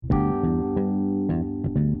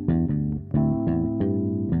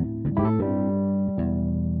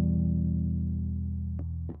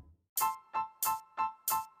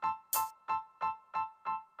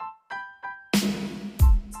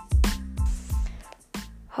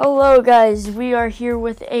Hello guys, we are here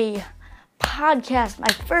with a podcast, my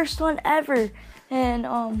first one ever, and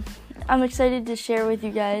I'm excited to share with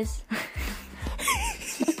you guys.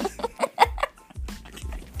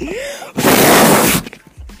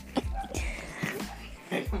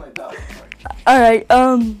 Alright,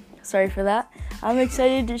 sorry for that. I'm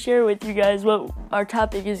excited to share with you guys what our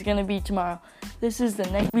topic is going to be tomorrow. This is the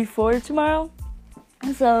night before tomorrow,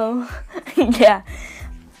 so, yeah.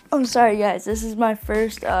 I'm sorry guys, this is my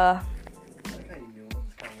first,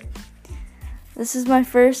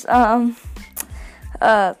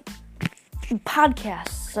 podcast,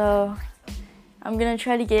 so I'm gonna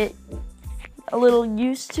try to get a little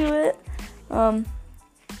used to it.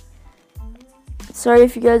 Sorry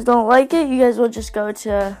if you guys don't like it, you guys will just go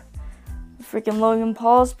to freaking Logan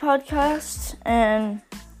Paul's podcast, and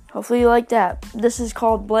hopefully you like that. This is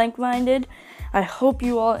called Blank Minded. I hope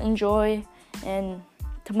you all enjoy, and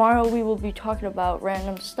tomorrow we will be talking about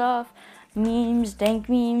random stuff, memes, dank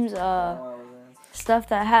memes, stuff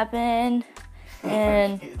that happened,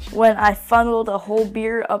 and when I funneled a whole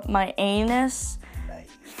beer up my anus. Nice.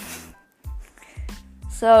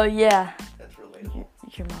 So yeah. That's relatable.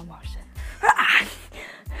 Your mom watched it.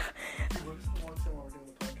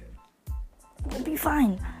 We'll be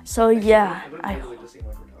fine. So yeah,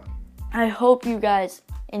 I hope you guys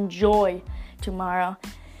enjoy tomorrow,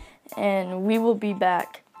 and we will be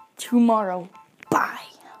back tomorrow. Bye.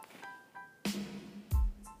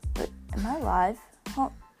 Wait, am I live?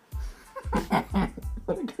 Oh.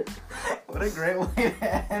 What a great way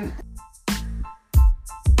to end.